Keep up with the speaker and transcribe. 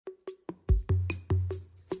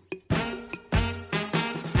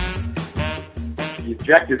The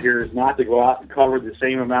objective here is not to go out and cover the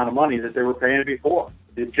same amount of money that they were paying before.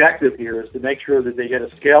 The objective here is to make sure that they get a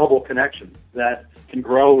scalable connection that can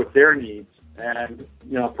grow with their needs and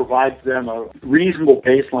provides them a reasonable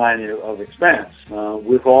baseline of expense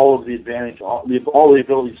with all of the advantage, all the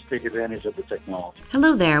abilities to take advantage of the technology.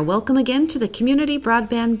 Hello there. Welcome again to the Community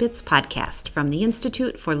Broadband Bits podcast from the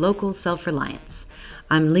Institute for Local Self-Reliance.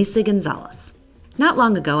 I'm Lisa Gonzalez. Not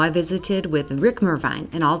long ago, I visited with Rick Mervine,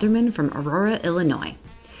 an alderman from Aurora, Illinois.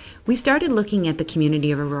 We started looking at the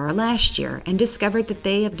community of Aurora last year and discovered that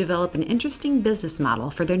they have developed an interesting business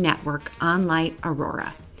model for their network, OnLight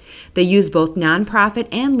Aurora. They use both nonprofit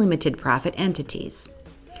and limited profit entities.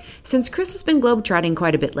 Since Chris has been globetrotting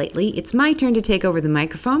quite a bit lately, it's my turn to take over the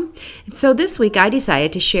microphone. And so this week I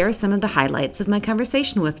decided to share some of the highlights of my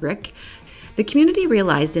conversation with Rick. The community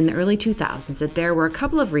realized in the early 2000s that there were a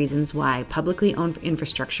couple of reasons why publicly owned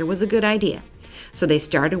infrastructure was a good idea. So they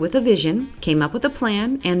started with a vision, came up with a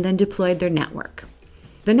plan, and then deployed their network.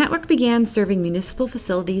 The network began serving municipal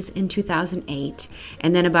facilities in 2008,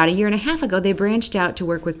 and then about a year and a half ago, they branched out to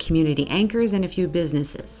work with community anchors and a few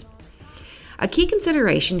businesses. A key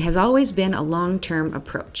consideration has always been a long-term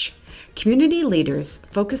approach. Community leaders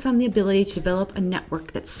focus on the ability to develop a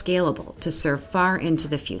network that's scalable to serve far into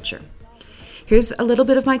the future. Here's a little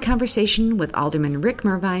bit of my conversation with Alderman Rick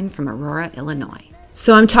Mervine from Aurora, Illinois.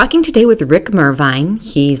 So I'm talking today with Rick Mervine.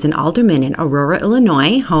 He's an alderman in Aurora,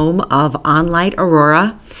 Illinois, home of OnLight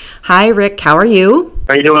Aurora. Hi, Rick. How are you?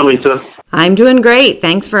 How are you doing, Lisa? I'm doing great.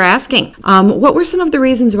 Thanks for asking. What were some of the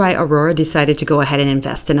reasons why Aurora decided to go ahead and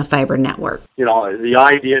invest in a fiber network? The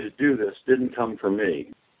idea to do this didn't come from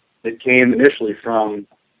me. It came initially from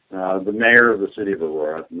the mayor of the city of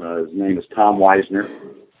Aurora. His name is Tom Weisner.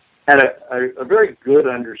 Had a very good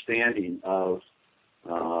understanding of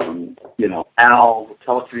how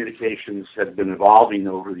telecommunications had been evolving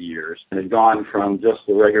over the years and had gone from just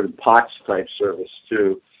the regular POTS type service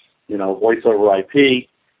to, voice over IP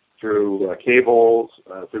through cable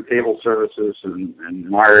services, and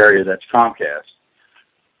in our area that's Comcast,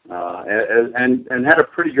 and had a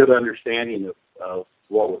pretty good understanding of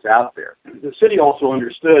what was out there. The city also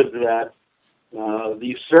understood that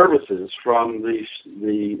these services from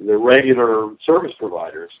the regular service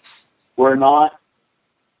providers were not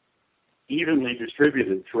evenly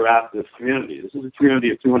distributed throughout this community. This is a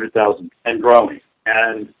community of 200,000 and growing,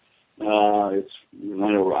 and it's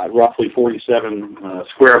roughly 47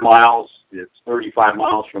 square miles. It's 35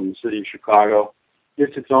 miles from the city of Chicago.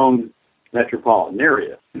 It's its own metropolitan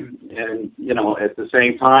area, and at the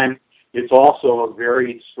same time, it's also a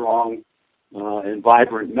very strong and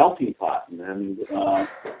vibrant melting pot, and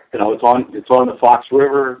it's on the Fox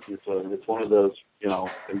River. It's one of those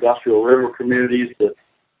industrial river communities that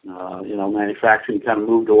manufacturing kind of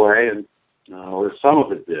moved away, and or some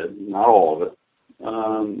of it did, not all of it.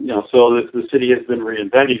 So the city has been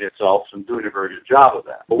reinventing itself and doing a very good job of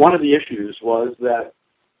that. But one of the issues was that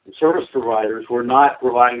the service providers were not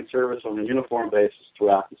providing service on a uniform basis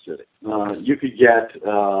throughout the city. You could get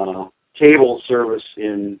cable service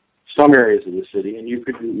in some areas of the city, and you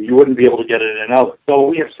wouldn't be able to get it in others. So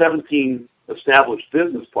we have 17 established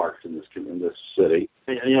business parks in this city.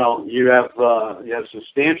 You have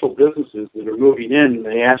substantial businesses that are moving in. And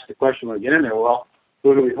they ask the question when they get in there, well,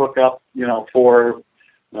 who do we hook up, for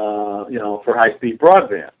high-speed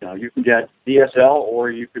broadband? You can get DSL or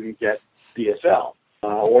you can get DSL.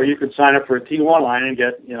 Or you could sign up for a T1 line and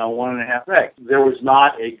get, 1.5 meg. There was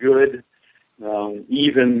not a good,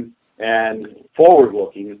 even and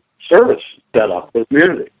forward-looking service set up for the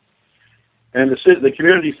community. And the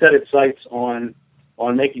community set its sights on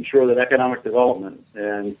making sure that economic development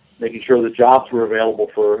and making sure that jobs were available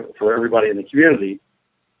for everybody in the community,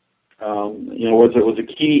 was a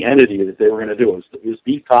key entity that they were going to do. It was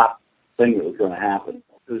the top thing that was going to happen.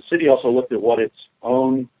 The city also looked at its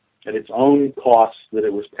own costs that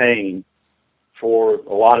it was paying for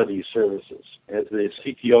a lot of these services. As the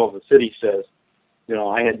CTO of the city says,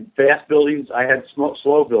 I had fast buildings, I had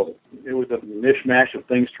slow buildings. It was a mishmash of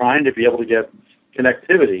things trying to be able to get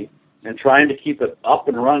connectivity and trying to keep it up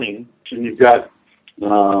and running. And you've got, a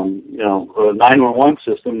 911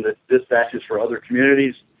 system that dispatches for other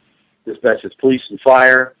communities, dispatches police and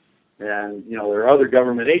fire, and, there are other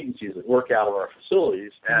government agencies that work out of our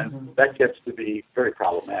facilities, and that gets to be very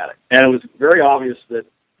problematic. And it was very obvious that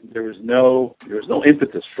there was no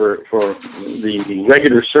impetus for the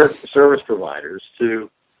regular service providers to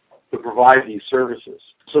provide these services.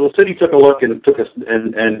 So the city took a look and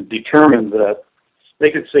and determined that they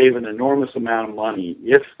could save an enormous amount of money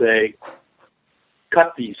if they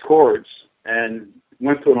cut these cords and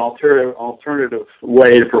went to an alternative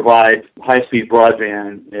way to provide high-speed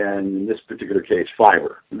broadband, and in this particular case,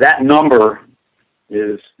 fiber. That number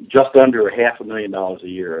is just under $500,000 a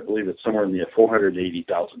year. I believe it's somewhere in the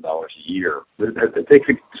 $480,000 a year that they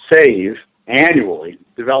could save annually,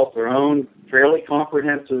 develop their own fairly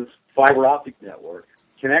comprehensive fiber optic network,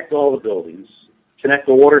 connect all the buildings, connect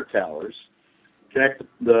the water towers, connect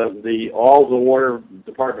all the water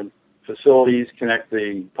department facilities, connect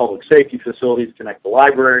the public safety facilities, connect the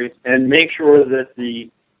libraries, and make sure that the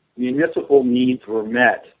municipal needs were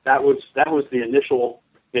met. That was the initial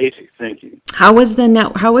basic thinking. How was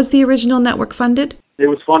the original network funded? It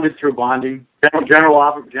was funded through bonding, general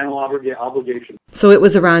obligation. So it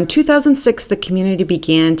was around 2006 the community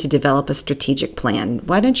began to develop a strategic plan.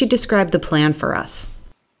 Why don't you describe the plan for us?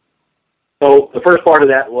 So the first part of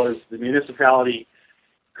that was the municipality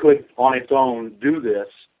could, on its own, do this,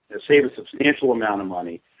 save a substantial amount of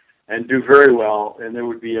money, and do very well, and there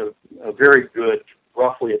would be a very good,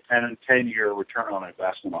 roughly a 10-year return on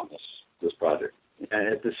investment on this project. And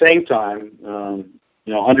at the same time,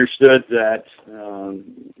 understood that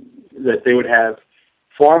they would have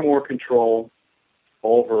far more control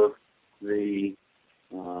over the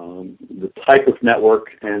type of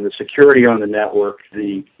network and the security on the network,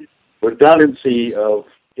 the redundancy of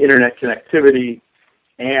internet connectivity,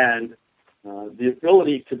 and the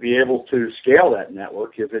ability to be able to scale that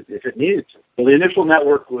network if it needed to. So the initial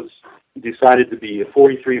network was decided to be a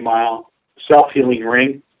 43-mile self-healing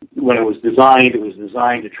ring. When it was designed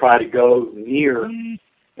to try to go near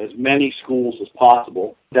as many schools as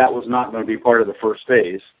possible. That was not going to be part of the first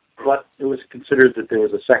phase, but it was considered that there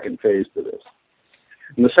was a second phase to this.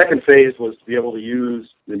 And the second phase was to be able to use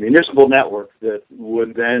the municipal network that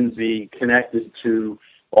would then be connected to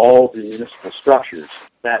all the municipal structures.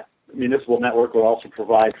 That municipal network would also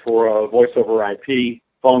provide for a voice over IP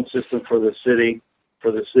phone system for the city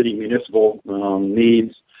municipal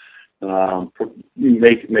needs.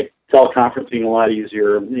 Make teleconferencing a lot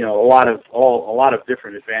easier. A lot of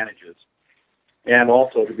different advantages, and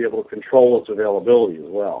also to be able to control its availability as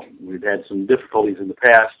well. We've had some difficulties in the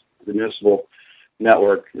past. The municipal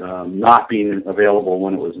network not being available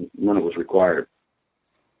when it was required.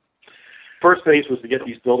 First phase was to get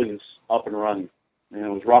these buildings up and running, and it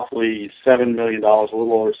was roughly $7 million, a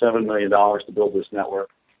little over $7 million to build this network.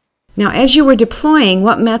 Now, as you were deploying,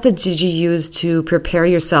 what methods did you use to prepare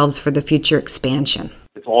yourselves for the future expansion?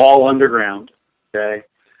 It's all underground, okay?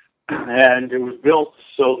 And it was built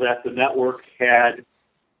so that the network had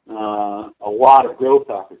a lot of growth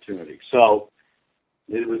opportunity. So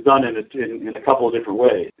it was done in a couple of different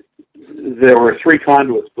ways. There were 3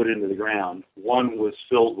 conduits put into the ground. One was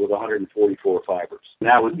filled with 144 fibers. And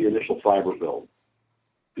that was the initial fiber build.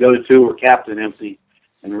 The other 2 were capped and empty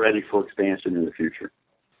and ready for expansion in the future.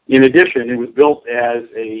 In addition, it was built as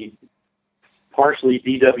a partially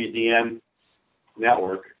DWDM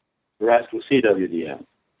network. The rest was CWDM.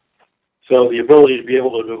 So the ability to be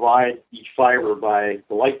able to divide each fiber by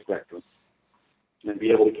the light spectrum and be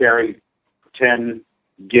able to carry 10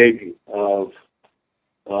 gig of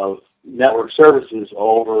network services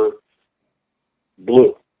over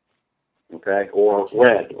blue, okay, or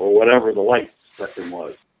red, or whatever the light spectrum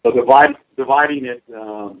was. So dividing it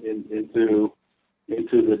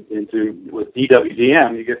with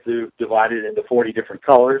DWDM, you get to divide it into 40 different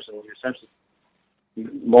colors, and you essentially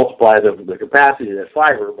multiply the capacity of that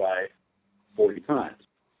fiber by 40 times.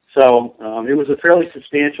 So it was a fairly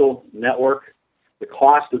substantial network. The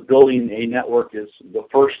cost of building a network is the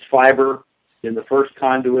first fiber in the first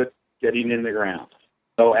conduit getting in the ground.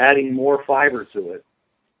 So adding more fiber to it,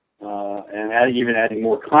 and adding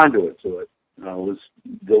more conduit to it, was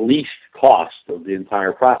the least cost of the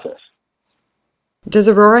entire process. Does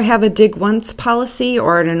Aurora have a dig once policy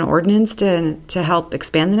or an ordinance to help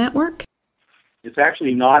expand the network? It's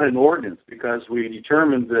actually not an ordinance because we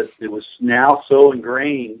determined that it was now so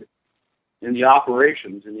ingrained in the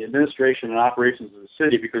operations, in the administration and operations of the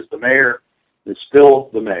city, because the mayor is still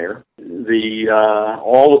the mayor.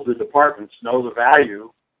 All of the departments know the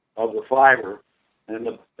value of the fiber, and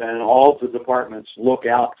all of the departments look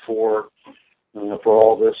out for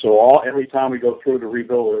all this. So every time we go through to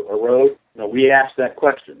rebuild a road, we ask that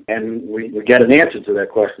question, and we get an answer to that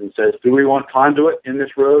question. It says, do we want conduit in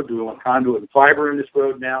this road? Do we want conduit and fiber in this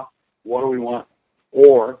road now? What do we want?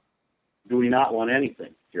 Or do we not want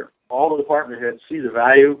anything here? All the department heads see the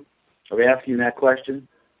value of asking that question,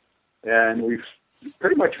 and we've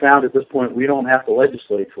pretty much found at this point we don't have to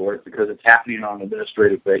legislate for it because it's happening on an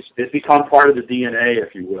administrative basis. It's become part of the DNA,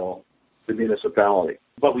 if you will, the municipality.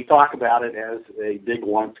 But we talk about it as a dig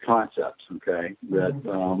once concept, okay? That,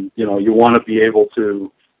 you want to be able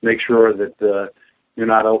to make sure that, you're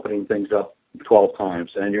not opening things up 12 times,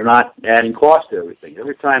 and you're not adding cost to everything.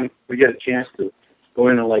 Every time we get a chance to go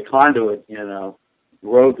in and lay conduit in a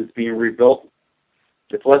road that's being rebuilt,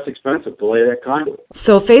 it's less expensive to lay that conduit.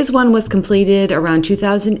 So phase 1 was completed around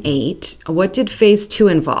 2008. What did phase 2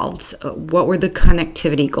 involve? What were the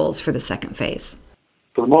connectivity goals for the second phase?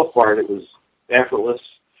 For the most part, it was effortless,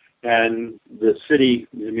 and the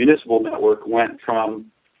municipal network went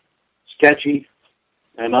from sketchy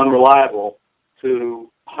and unreliable to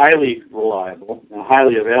highly reliable and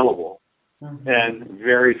highly available and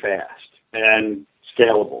very fast and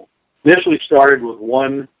scalable. Initially started with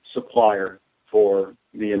one supplier for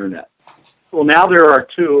the internet. Well, now there are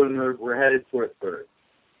two, and we're headed for a third.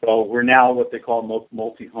 So we're now what they call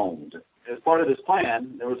multi-homed. As part of this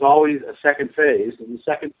plan, there was always a second phase, and the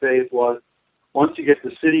second phase was once you get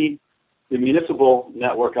the municipal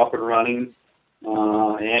network up and running,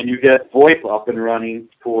 and you get VoIP up and running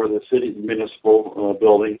for the city municipal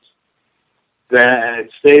buildings, then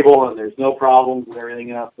it's stable and there's no problems and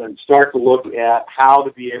everything else, then start to look at how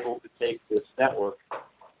to be able to take this network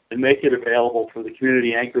and make it available for the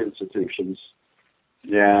community anchor institutions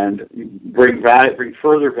and bring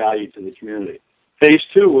further value to the community. Phase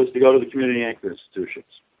 2 was to go to the community anchor institutions.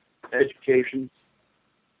 Education,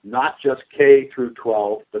 not just K through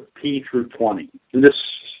 12, but P through 20. In this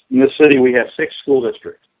city, we have 6 school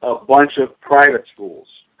districts, a bunch of private schools,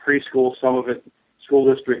 preschool, some of it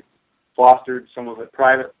school district fostered, some of it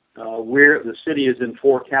private. The city is in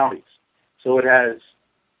 4 counties, so it has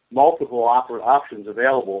multiple options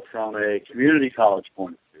available from a community college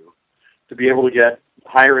point of view to be able to get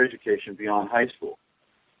higher education beyond high school.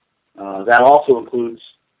 That also includes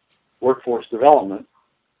workforce development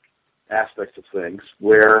aspects of things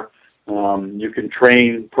where you can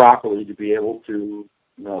train properly to be able to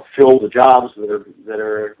fill the jobs that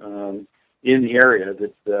are in the area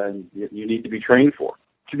that you need to be trained for.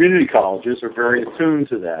 Community colleges are very attuned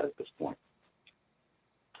to that at this point.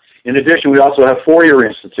 In addition, we also have four-year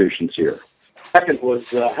institutions here. Second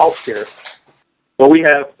was healthcare. So we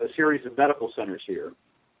have a series of medical centers here.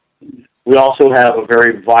 We also have a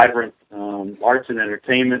very vibrant arts and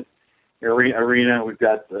entertainment arena. We've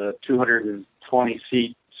got a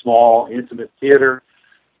 220-seat small intimate theater.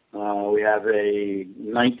 We have a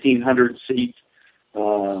 1,900-seat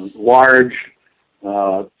large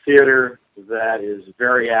theater that is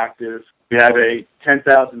very active. We have a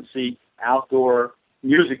 10,000-seat outdoor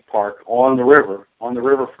music park on the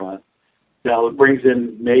riverfront. It brings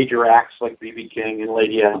in major acts like B.B. King and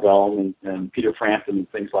Lady Annabelle and Peter Frampton and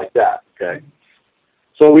things like that. Okay,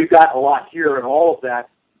 so we've got a lot here, and all of that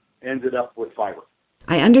ended up with fiber.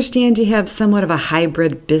 I understand you have somewhat of a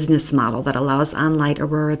hybrid business model that allows OnLight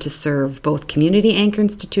Aurora to serve both community anchor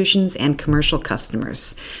institutions and commercial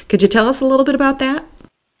customers. Could you tell us a little bit about that?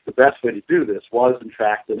 The best way to do this was, in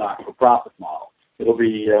fact, the not-for-profit model. It'll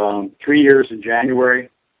be 3 years in January.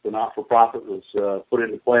 The not-for-profit was put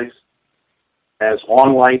into place as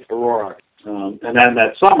OnLight Aurora. And then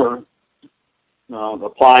that summer,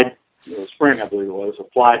 applied, spring I believe it was,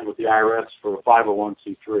 applied with the IRS for a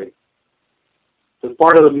 501c3. So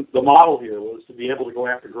part of the model here was to be able to go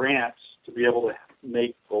after grants, to be able to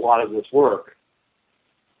make a lot of this work,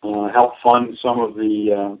 help fund some of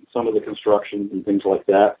the construction and things like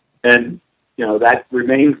that. And, that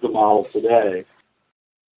remains the model today.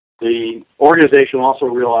 The organization also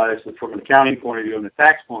realized that from an accounting point of view and a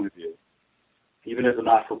tax point of view, even as a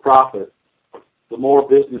not-for-profit, the more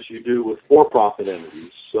business you do with for-profit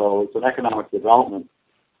entities, so it's an economic development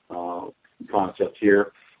concept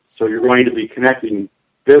here. So you're going to be connecting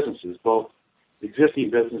businesses, both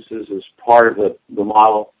existing businesses as part of the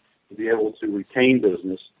model to be able to retain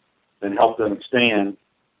business and help them expand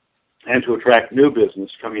and to attract new business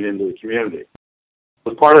coming into the community.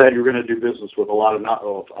 As part of that, you're going to do business with a lot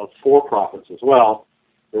of for-profits as well.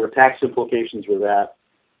 There were tax implications with that.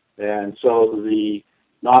 And so the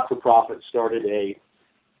not-for-profit started a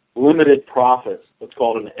limited profit, what's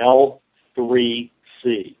called an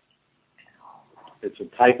L3C. It's a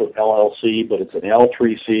type of LLC, but it's an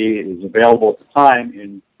L3C. It was available at the time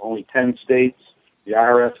in only 10 states. The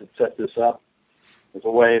IRS had set this up as a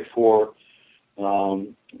way for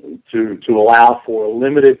to allow for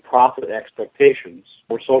limited profit expectations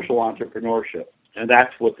for social entrepreneurship. And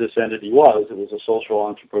that's what this entity was. It was a social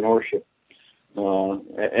entrepreneurship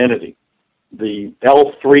entity. The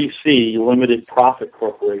L3C, Limited Profit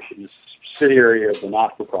Corporation, is a subsidiary of the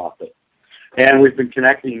not-for-profit. And we've been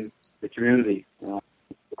connecting the community, the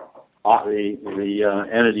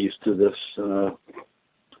entities to this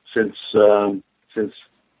since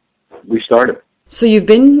we started. So you've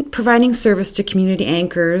been providing service to community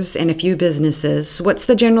anchors and a few businesses. What's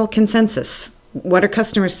the general consensus? What are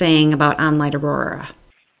customers saying about OnLight Aurora?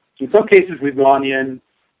 In some cases, we've gone in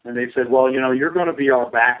and they've said, well, you're going to be our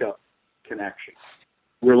backup connection.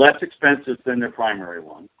 We're less expensive than their primary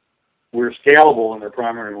one. We're scalable and their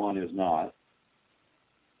primary one is not.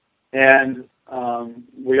 And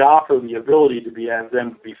we offer the ability to have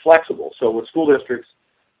them be flexible. So with school districts,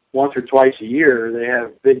 once or twice a year, they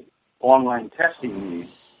have big online testing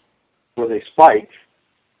needs where they spike.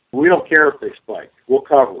 We don't care if they spike. We'll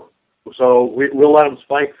cover them. So we'll let them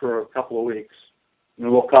spike for a couple of weeks,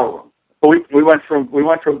 and we'll cover them. But we went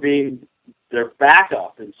from being their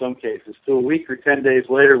backup in some cases to a week or 10 days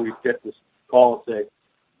later, we get this call and say,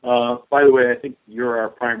 by the way, I think you're our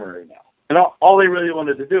primary now. And all they really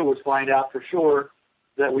wanted to do was find out for sure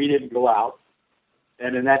that we didn't go out.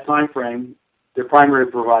 And in that time frame, their primary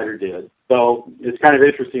provider did. So it's kind of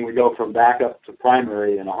interesting. We go from backup to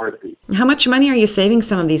primary in a heartbeat. How much money are you saving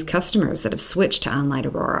some of these customers that have switched to OnLight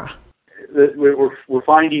Aurora? We're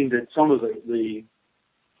finding that some of the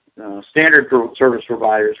standard service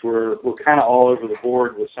providers were kind of all over the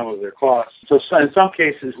board with some of their costs. So in some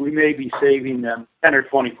cases, we may be saving them 10 or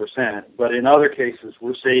 20%, but in other cases,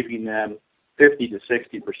 we're saving them 50 to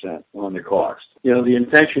 60% on the cost. The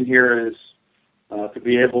intention here is to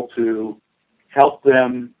be able to help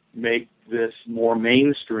them make this more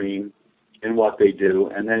mainstream in what they do,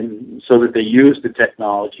 and then so that they use the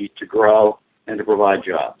technology to grow and to provide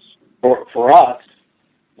jobs. For us,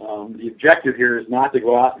 the objective here is not to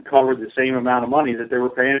go out and cover the same amount of money that they were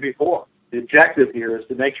paying before. The objective here is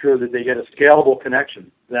to make sure that they get a scalable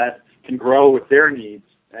connection that can grow with their needs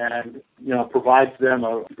and provides them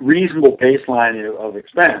a reasonable baseline of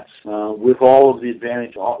expense with all of the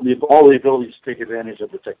advantage, all the abilities to take advantage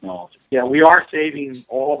of the technology. Yeah, we are saving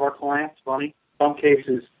all of our clients money. In some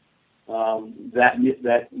cases,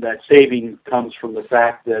 that saving comes from the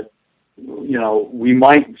fact that we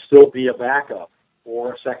might still be a backup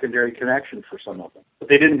or a secondary connection for some of them. But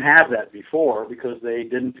they didn't have that before because they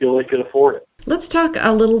didn't feel they could afford it. Let's talk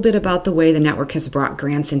a little bit about the way the network has brought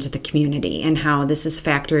grants into the community and how this is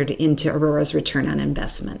factored into Aurora's return on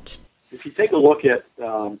investment. If you take a look at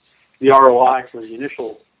the ROI for the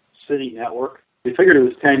initial city network, we figured it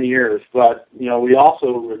was 10 years, but we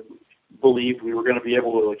also believed we were going to be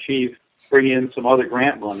able to bring in some other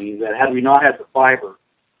grant money that had we not had the fiber,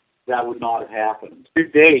 that would not have happened. To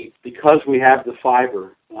date, because we have the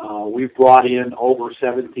fiber, we've brought in over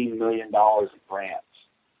 $17 million in grants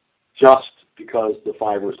just because the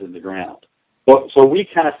fiber's in the ground. So we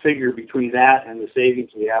kind of figure between that and the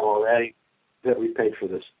savings we have already that we paid for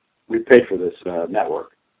this. We paid for this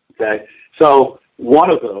network. Okay, so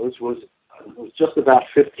one of those was just about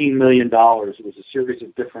 $15 million. It was a series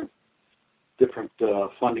of different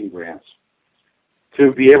funding grants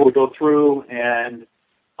to be able to go through and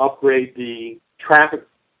upgrade the traffic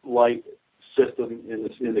light system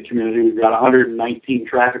in the community. We've got 119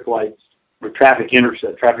 traffic lights or traffic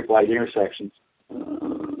light intersections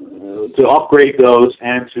to upgrade those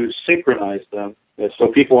and to synchronize them so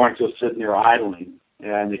people aren't just sitting there idling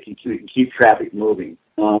and they can keep traffic moving.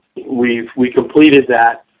 We completed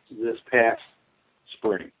that this past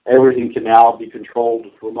spring. Everything can now be controlled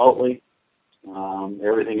remotely.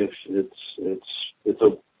 Everything it's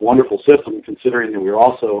a wonderful system, considering that we're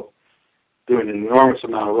also doing an enormous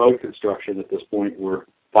amount of road construction at this point, where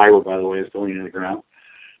fiber, by the way, is going in the ground,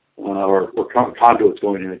 or conduits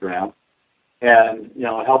going in the ground. And,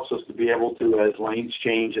 it helps us to be able to, as lanes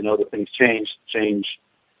change and other things change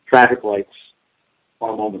traffic lights on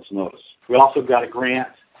a moment's notice. We also got a grant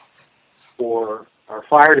for our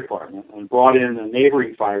fire department and brought in a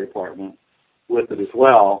neighboring fire department with it as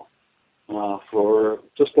well for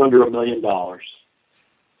just under $1 million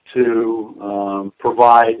to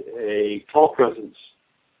provide a telepresence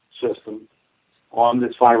system on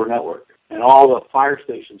this fiber network. And all the fire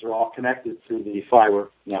stations are all connected to the fiber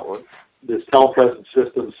network. This telepresence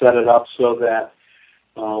system set it up so that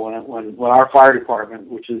when our fire department,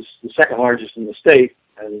 which is the second largest in the state,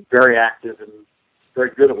 and very active and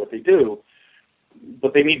very good at what they do,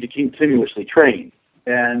 but they need to continuously train.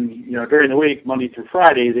 And, during the week, Monday through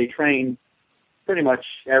Friday, they train pretty much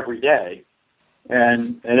every day.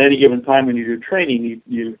 And at any given time when you do training,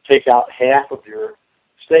 you take out half of your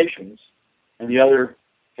stations, and the other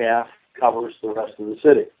half covers the rest of the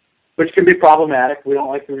city, which can be problematic. We don't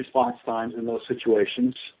like the response times in those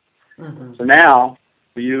situations. Mm-hmm. So now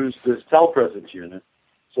we use this telepresence unit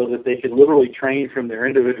so that they can literally train from their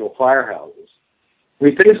individual firehouses.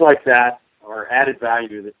 Things like that are added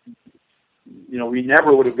value that, we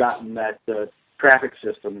never would have gotten that traffic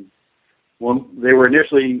system. When we were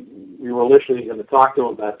initially going to talk to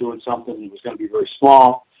them about doing something that was going to be very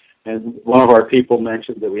small, And one of our people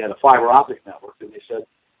mentioned that we had a fiber optic network, and they said,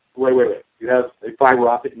 wait, you have a fiber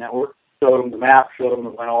optic network? Showed them the map, showed them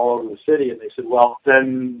it went all over the city, and they said, well,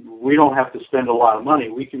 then we don't have to spend a lot of money.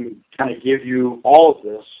 We can kind of give you all of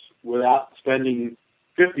this without spending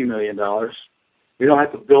 $50 million. We don't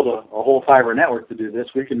have to build a whole fiber network to do this.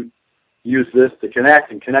 We can use this to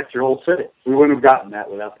connect your whole city. We wouldn't have gotten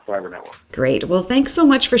that without the fiber network. Great. Well, thanks so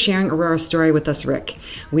much for sharing Aurora's story with us, Rick.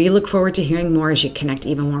 We look forward to hearing more as you connect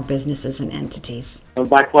even more businesses and entities. It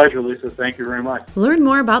was my pleasure, Lisa. Thank you very much. Learn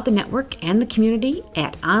more about the network and the community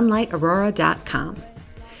at onlightaurora.com.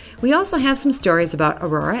 We also have some stories about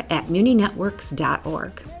Aurora at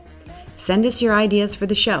muninetworks.org. Send us your ideas for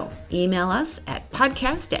the show. Email us at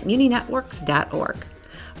podcast@muninetworks.org.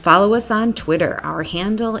 Follow us on Twitter. Our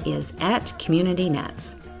handle is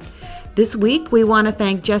 @CommunityNets. This week, we want to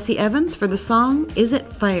thank Jesse Evans for the song Is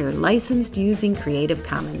It Fire, licensed using Creative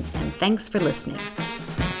Commons, and thanks for listening.